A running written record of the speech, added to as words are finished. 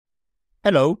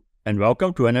Hello, and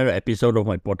welcome to another episode of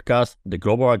my podcast, The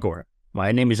Global Agora.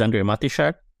 My name is Andrej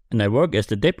Matišak, and I work as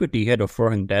the Deputy Head of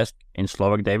Foreign Desk in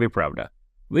Slovak Daily Pravda,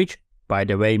 which, by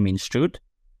the way, means truth,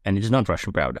 and it's not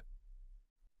Russian Pravda.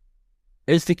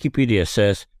 As Wikipedia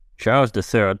says, Charles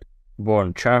III,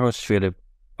 born Charles Philip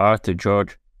Arthur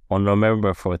George on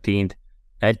November 14,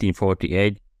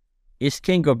 1948, is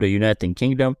King of the United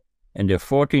Kingdom and the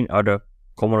 14 other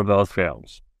Commonwealth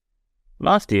realms.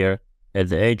 Last year, at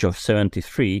the age of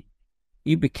 73,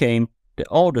 he became the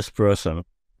oldest person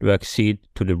to accede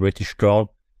to the British throne,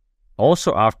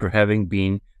 also after having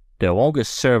been the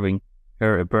longest-serving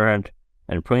heir apparent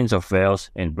and Prince of Wales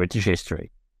in British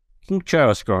history. King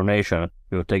Charles' coronation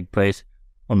will take place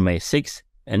on May 6,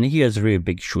 and he has really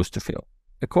big shoes to fill.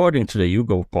 According to the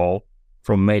YouGov poll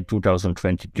from May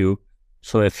 2022,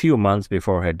 so a few months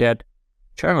before her death,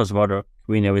 Charles' mother,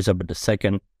 Queen Elizabeth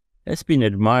II, has been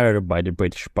admired by the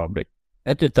British public.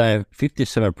 At the time,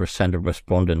 57% of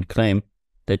respondents claim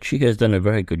that she has done a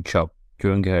very good job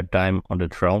during her time on the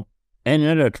throne, and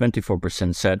another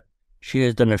 24% said she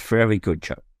has done a fairly good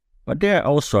job. But there are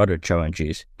also other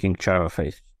challenges King Charles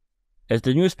faced. As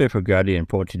the newspaper Guardian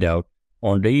pointed out,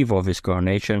 on the eve of his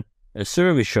coronation, a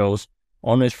survey shows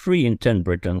only 3 in 10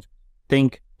 Britons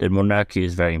think that monarchy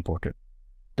is very important.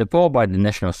 The poll by the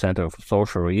National Center for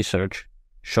Social Research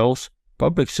shows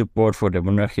public support for the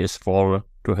monarchy has fallen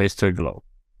to historic low.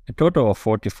 A total of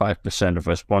 45% of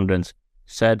respondents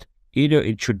said either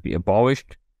it should be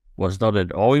abolished, was not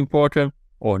at all important,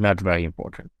 or not very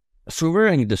important. So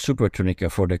wearing the super tunica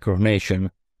for the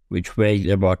coronation, which weighs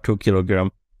about 2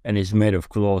 kilograms and is made of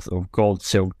cloth of gold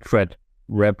silk thread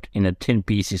wrapped in a thin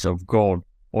pieces of gold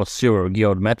or silver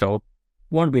gilt metal,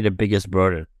 won't be the biggest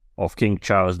burden of King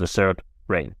Charles III's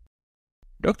reign.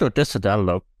 Dr. Tessa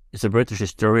Dunlop is a British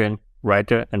historian,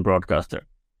 writer and broadcaster.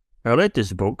 Her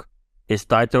latest book is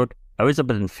titled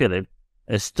Elizabeth and Philip,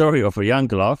 A Story of a Young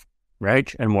Love,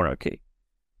 Marriage and Monarchy.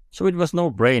 So it was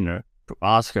no-brainer to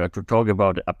ask her to talk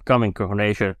about the upcoming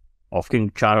coronation of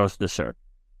King Charles III.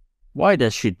 Why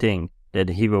does she think that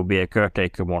he will be a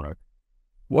caretaker monarch?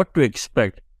 What to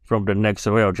expect from the next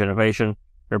royal generation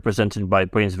represented by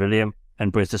Prince William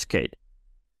and Princess Kate?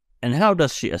 And how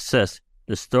does she assess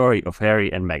the story of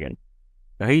Harry and Meghan?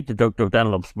 Read Dr.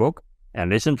 Dunlop's book and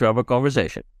listen to our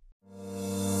conversation.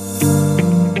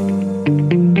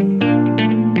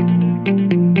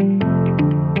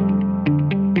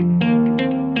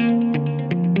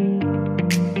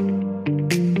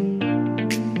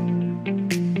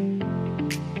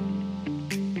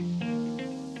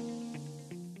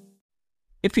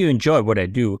 If you enjoy what I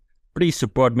do, please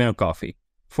support me on Ko-fi.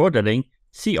 For the link,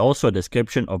 see also a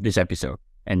description of this episode.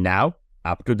 And now,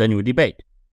 up to the new debate.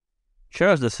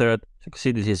 Charles III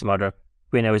succeeded his mother,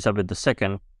 Queen Elizabeth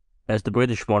II, as the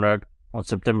British monarch on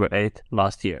September 8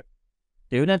 last year.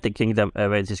 The United Kingdom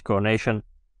awaits his coronation,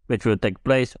 which will take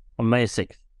place on May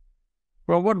 6.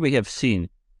 From what we have seen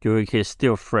during his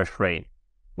still fresh reign,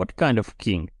 what kind of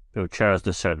king will Charles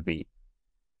III be?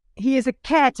 He is a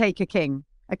caretaker king.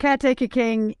 A caretaker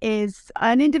king is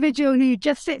an individual who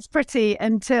just sits pretty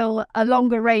until a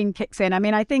longer reign kicks in. I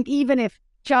mean, I think even if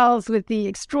Charles, with the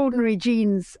extraordinary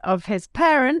genes of his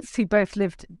parents, who both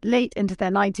lived late into their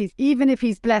 90s, even if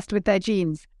he's blessed with their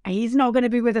genes, he's not going to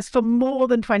be with us for more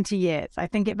than 20 years. I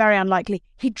think it very unlikely.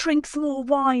 He drinks more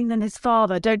wine than his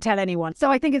father. Don't tell anyone.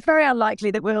 So I think it's very unlikely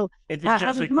that we'll... It is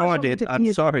just recorded.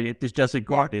 I'm sorry, it is just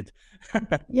recorded.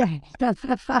 Yeah.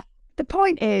 The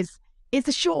point is, it's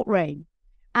a short reign.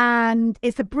 And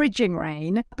it's a bridging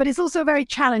reign, but it's also a very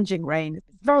challenging reign. It's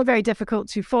very, very difficult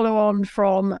to follow on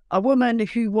from a woman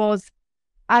who was,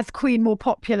 as queen, more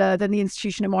popular than the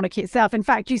institution of monarchy itself. In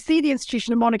fact, you see the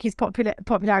institution of monarchy's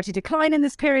popularity decline in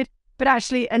this period, but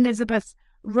actually Elizabeth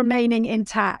remaining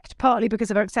intact, partly because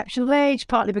of her exceptional age,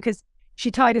 partly because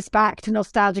she tied us back to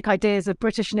nostalgic ideas of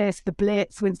Britishness, the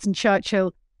Blitz, Winston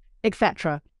Churchill,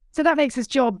 etc. So that makes his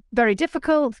job very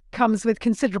difficult, comes with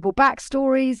considerable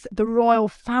backstories. The royal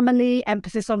family,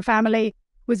 emphasis on family,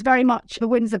 was very much the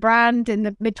Windsor brand in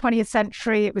the mid-20th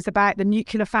century. It was about the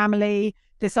nuclear family,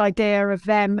 this idea of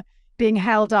them being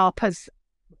held up as,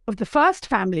 of the first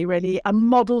family really, a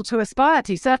model to aspire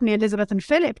to. Certainly Elizabeth and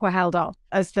Philip were held up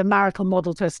as the marital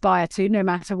model to aspire to, no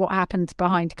matter what happened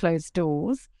behind closed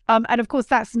doors. And of course,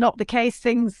 that's not the case.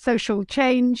 Things, social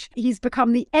change. He's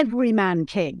become the everyman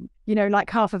king. You know, like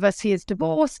half of us, he is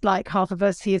divorced. Like half of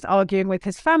us, he is arguing with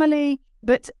his family.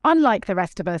 But unlike the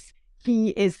rest of us, he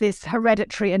is this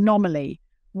hereditary anomaly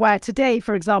where today,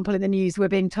 for example, in the news, we're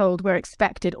being told we're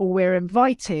expected or we're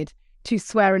invited to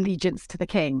swear allegiance to the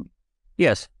king.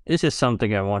 Yes, this is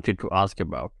something I wanted to ask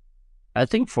about. I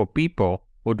think for people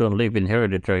who don't live in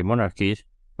hereditary monarchies,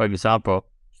 for example,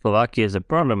 Slovakia is a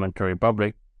parliamentary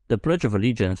republic, the Pledge of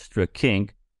Allegiance to a king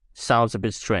sounds a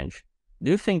bit strange.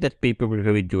 Do you think that people will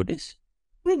really do this?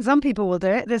 I think some people will do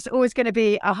it. There's always going to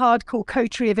be a hardcore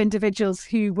coterie of individuals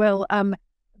who will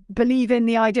believe in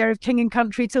the idea of king and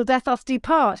country till death us do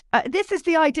part. This is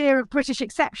the idea of British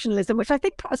exceptionalism, which I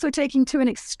think perhaps we're taking to an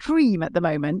extreme at the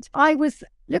moment. I was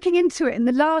looking into it, and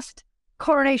the last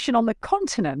coronation on the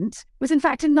continent was in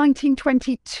fact in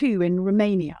 1922 in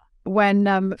Romania,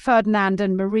 when Ferdinand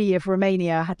and Marie of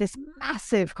Romania had this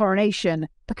massive coronation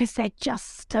because they'd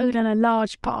just stolen a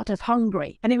large part of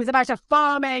Hungary. And it was about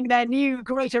affirming their new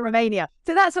greater Romania.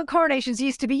 So that's what coronations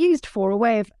used to be used for, a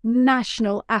way of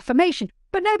national affirmation.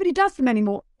 But nobody does them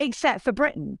anymore, except for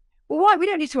Britain. Well, why? We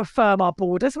don't need to affirm our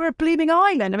borders. We're a blooming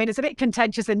island. I mean, it's a bit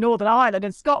contentious in Northern Ireland,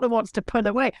 and Scotland wants to pull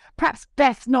away. Perhaps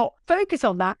best not focus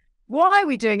on that. Why are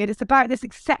we doing it? It's about this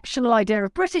exceptional idea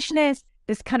of Britishness,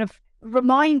 this kind of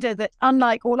reminder that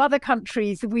unlike all other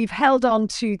countries, we've held on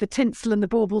to the tinsel and the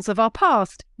baubles of our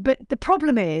past. But the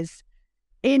problem is,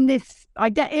 in this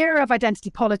era of identity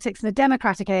politics and a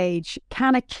democratic age,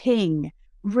 can a king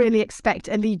really expect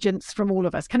allegiance from all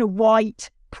of us? Can a white,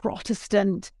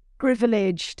 Protestant,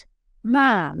 privileged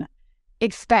man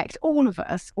expect all of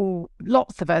us, or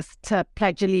lots of us, to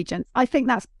pledge allegiance? I think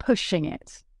that's pushing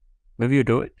it. Will you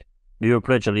do it? Will you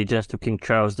pledge allegiance to King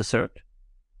Charles III?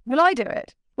 Will I do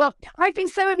it? Well, I've been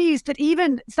so amused that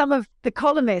even some of the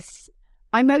columnists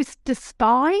I most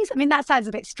despise. I mean, that sounds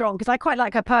a bit strong because I quite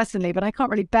like her personally, but I can't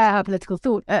really bear her political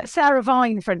thought. Sarah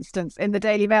Vine, for instance, in the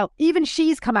Daily Mail, even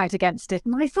she's come out against it.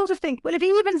 And I sort of think, well, if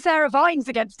even Sarah Vine's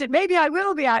against it, maybe I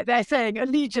will be out there saying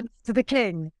allegiance to the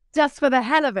king, just for the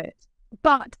hell of it.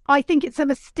 But I think it's a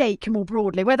mistake more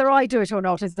broadly. Whether I do it or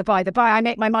not is the by the by. I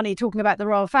make my money talking about the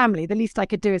royal family. The least I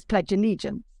could do is pledge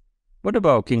allegiance. What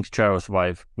about King Charles'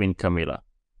 wife, Queen Camilla?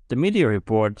 The media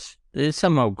reports that it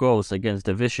somehow goes against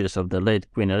the wishes of the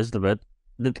late Queen Elizabeth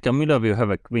that Camilla will have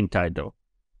a queen title.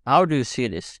 How do you see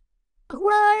this?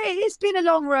 Well, it's been a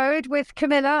long road with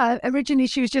Camilla. Originally,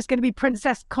 she was just going to be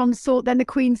princess consort. Then the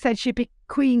Queen said she'd be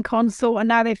queen consort, and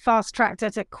now they've fast-tracked her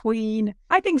to queen.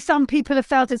 I think some people have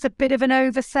felt it's a bit of an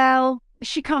oversell.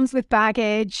 She comes with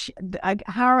baggage.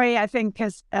 Harry, I think,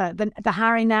 has the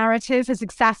Harry narrative has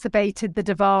exacerbated the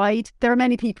divide. There are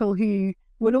many people who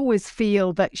will always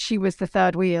feel that she was the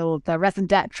third wheel, the raison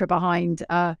d'etre behind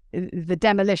the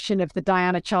demolition of the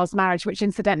Diana-Charles marriage, which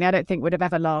incidentally I don't think would have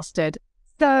ever lasted.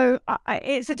 So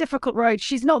it's a difficult road.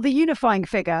 She's not the unifying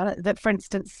figure that, for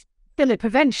instance, Philip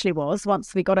eventually was,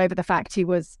 once we got over the fact he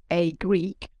was a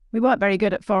Greek. We weren't very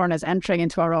good at foreigners entering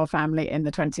into our royal family in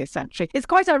the 20th century. It's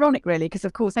quite ironic, really, because,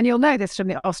 of course, and you'll know this from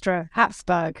the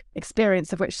Austro-Habsburg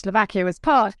experience of which Slovakia was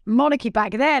part, monarchy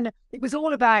back then, it was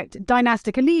all about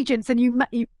dynastic allegiance, and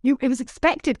it was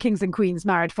expected kings and queens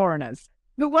married foreigners.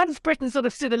 But once Britain sort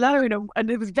of stood alone and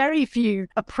there was very few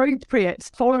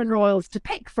appropriate foreign royals to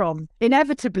pick from,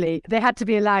 inevitably they had to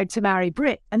be allowed to marry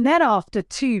Brit. And then after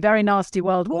two very nasty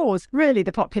world wars, really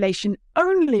the population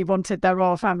only wanted their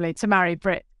royal family to marry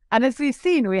Brit. And as we've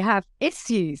seen, we have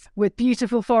issues with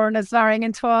beautiful foreigners marrying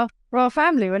into our royal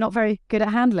family. We're not very good at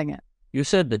handling it. You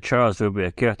said that Charles will be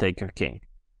a caretaker king.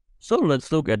 So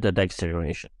let's look at the next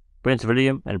generation, Prince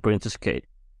William and Princess Kate.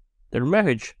 Their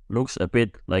marriage looks a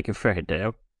bit like a fairy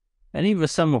tale, and even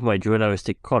some of my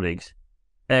journalistic colleagues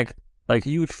act like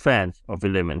huge fans of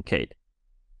William and Kate.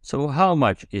 So how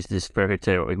much is this fairy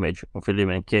tale image of William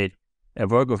and Kate a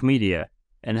work of media,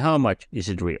 and how much is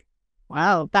it real?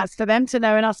 Well, that's for them to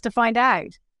know and us to find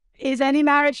out. Is any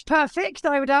marriage perfect,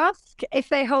 I would ask, if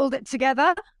they hold it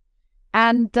together?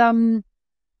 And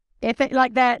if it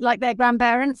like their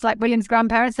grandparents, like William's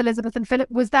grandparents, Elizabeth and Philip,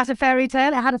 was that a fairy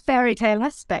tale? It had a fairy tale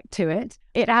aspect to it.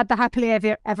 It had the happily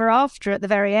ever after at the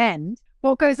very end.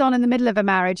 What goes on in the middle of a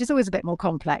marriage is always a bit more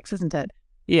complex, isn't it?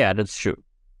 Yeah, that's true.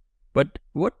 But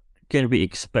what can we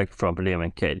expect from William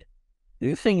and Kate? Do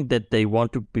you think that they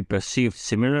want to be perceived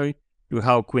similarly to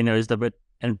how Queen Elizabeth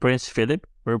and Prince Philip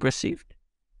were perceived?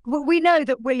 Well, we know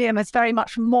that William has very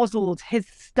much modelled his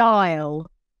style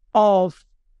of,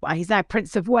 well, he's now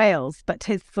Prince of Wales, but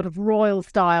his sort of royal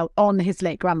style on his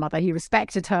late grandmother. He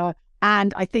respected her,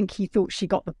 and I think he thought she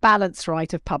got the balance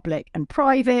right of public and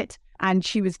private, and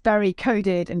she was very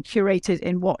coded and curated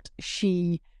in what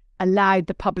she allowed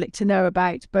the public to know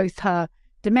about both her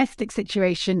domestic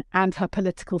situation and her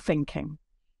political thinking.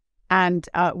 And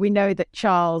we know that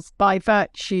Charles, by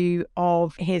virtue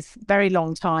of his very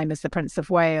long time as the Prince of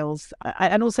Wales,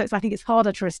 and also I think it's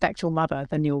harder to respect your mother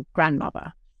than your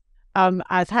grandmother,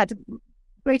 has had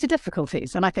greater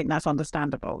difficulties. And I think that's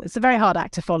understandable. It's a very hard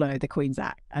act to follow, the Queen's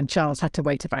Act, and Charles had to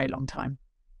wait a very long time.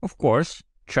 Of course,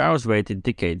 Charles waited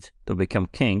decades to become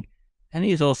king, and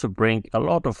he's also bringing a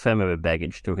lot of family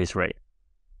baggage to his reign.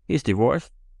 He's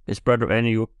divorced, his brother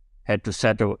Andrew had to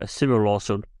settle a civil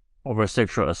lawsuit over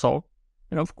sexual assault,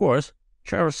 and of course,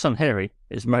 Charles' son Harry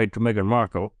is married to Meghan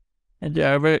Markle, and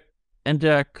there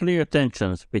are clear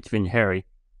tensions between Harry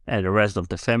and the rest of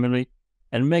the family,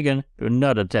 and Meghan will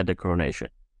not attend the coronation.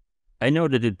 I know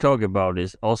that you talk about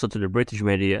this also to the British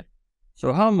media,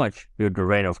 so how much will the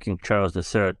reign of King Charles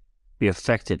III be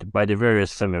affected by the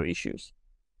various family issues?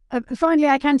 Finally,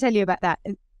 I can tell you about that.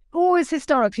 Always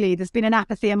historically, there's been an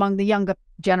apathy among the younger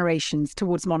generations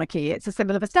towards monarchy. It's a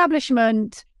symbol of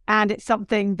establishment, and it's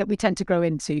something that we tend to grow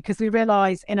into because we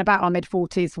realise in about our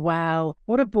mid-40s, well,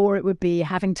 what a bore it would be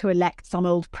having to elect some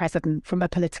old president from a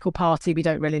political party we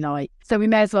don't really like. So we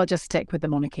may as well just stick with the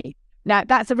monarchy. Now,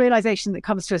 that's a realisation that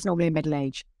comes to us normally in middle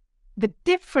age. The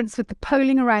difference with the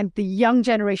polling around the young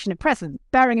generation at present,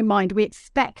 bearing in mind we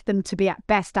expect them to be at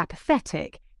best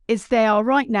apathetic, is they are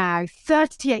right now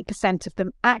 38% of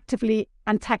them actively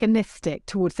antagonistic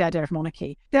towards the idea of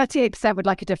monarchy. 38% would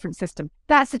like a different system.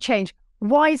 That's a change.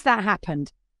 Why has that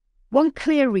happened? One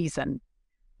clear reason.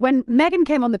 When Meghan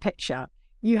came on the picture,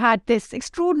 you had this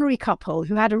extraordinary couple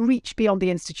who had a reach beyond the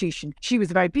institution. She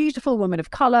was a very beautiful woman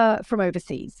of colour from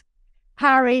overseas.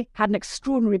 Harry had an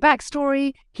extraordinary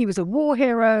backstory. He was a war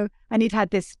hero, and he'd had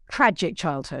this tragic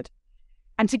childhood.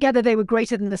 And together they were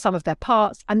greater than the sum of their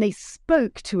parts, and they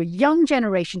spoke to a young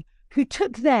generation who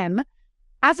took them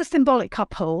as a symbolic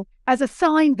couple, as a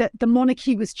sign that the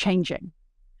monarchy was changing,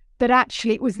 that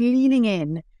actually it was leaning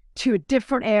in to a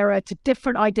different era, to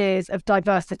different ideas of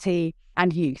diversity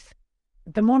and youth.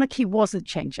 The monarchy wasn't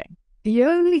changing. The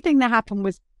only thing that happened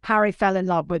was Harry fell in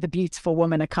love with a beautiful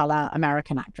woman of colour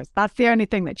American actress. That's the only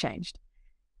thing that changed.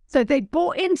 So they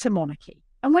bought into monarchy.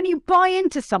 And when you buy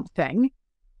into something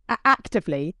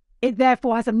actively, it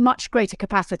therefore has a much greater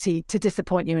capacity to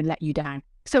disappoint you and let you down.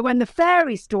 So when the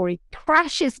fairy story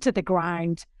crashes to the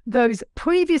ground, those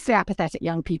previously apathetic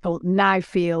young people now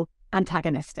feel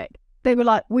antagonistic. They were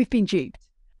like, we've been duped.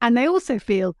 And they also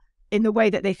feel, in the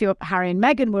way that they feel Harry and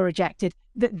Meghan were rejected,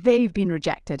 that they've been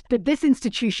rejected, that this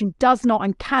institution does not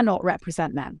and cannot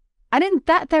represent them. And in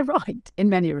that, they're right in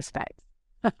many respects.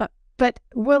 But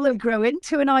will it grow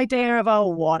into an idea of, oh,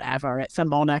 whatever, it's a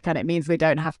monarch and it means we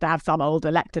don't have to have some old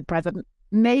elected president?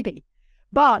 Maybe.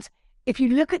 But if you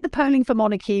look at the polling for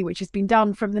monarchy, which has been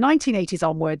done from the 1980s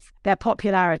onwards, their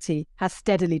popularity has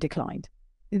steadily declined.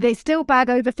 They still bag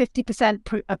over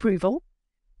 50% approval,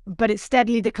 but it's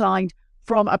steadily declined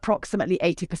from approximately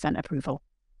 80% approval.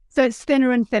 So it's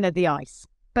thinner and thinner, the ice.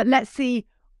 But let's see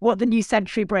what the new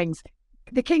century brings.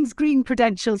 The King's green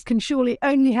credentials can surely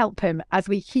only help him as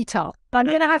we heat up. I'm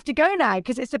going to have to go now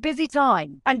because it's a busy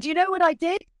time. And do you know what I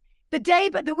did?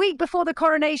 The week before the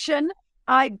coronation,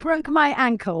 I broke my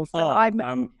ankle. So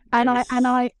I'm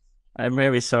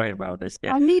very sorry about this.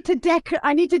 Yeah. I need to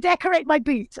decorate my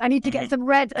boots. I need to get some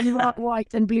red and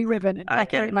white and blue ribbon and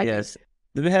decorate my boots.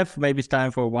 Do we have maybe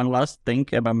time for one last thing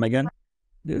about Meghan?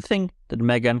 Do you think that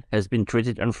Meghan has been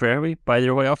treated unfairly by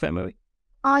the royal family?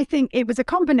 I think it was a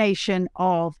combination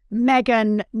of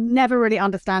Meghan never really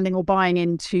understanding or buying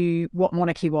into what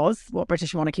monarchy was, what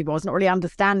British monarchy was, not really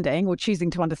understanding or choosing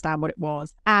to understand what it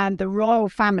was, and the royal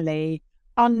family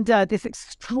under this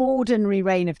extraordinary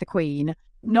reign of the Queen,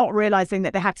 not realising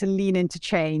that they had to lean into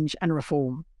change and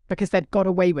reform because they'd got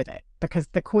away with it, because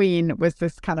the Queen was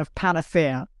this kind of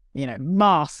panacea,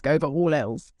 mask over all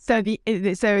ills. So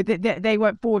they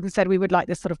went forward and said, we would like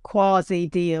this sort of quasi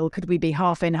deal. Could we be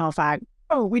half in, half out?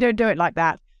 Oh, we don't do it like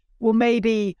that. Well,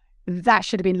 maybe that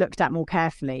should have been looked at more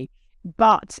carefully.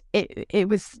 But it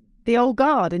was the old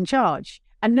guard in charge.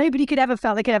 And nobody could ever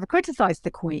felt they could ever criticise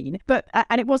the Queen.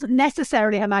 And it wasn't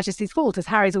necessarily Her Majesty's fault, as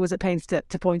Harry's always at pains to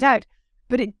point out.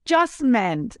 But it just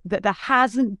meant that there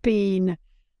hasn't been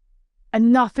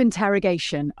enough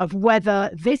interrogation of whether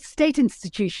this state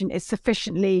institution is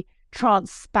sufficiently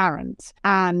transparent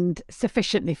and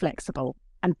sufficiently flexible.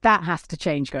 And that has to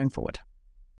change going forward.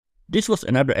 This was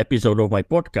another episode of my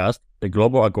podcast, The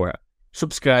Global Agora.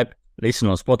 Subscribe, listen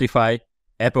on Spotify,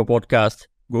 Apple Podcasts,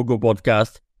 Google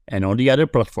Podcasts, and on the other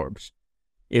platforms.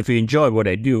 If you enjoy what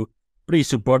I do, please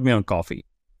support me on Ko-fi.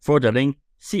 For the link,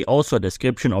 see also a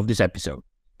description of this episode.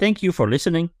 Thank you for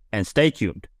listening and stay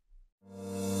tuned.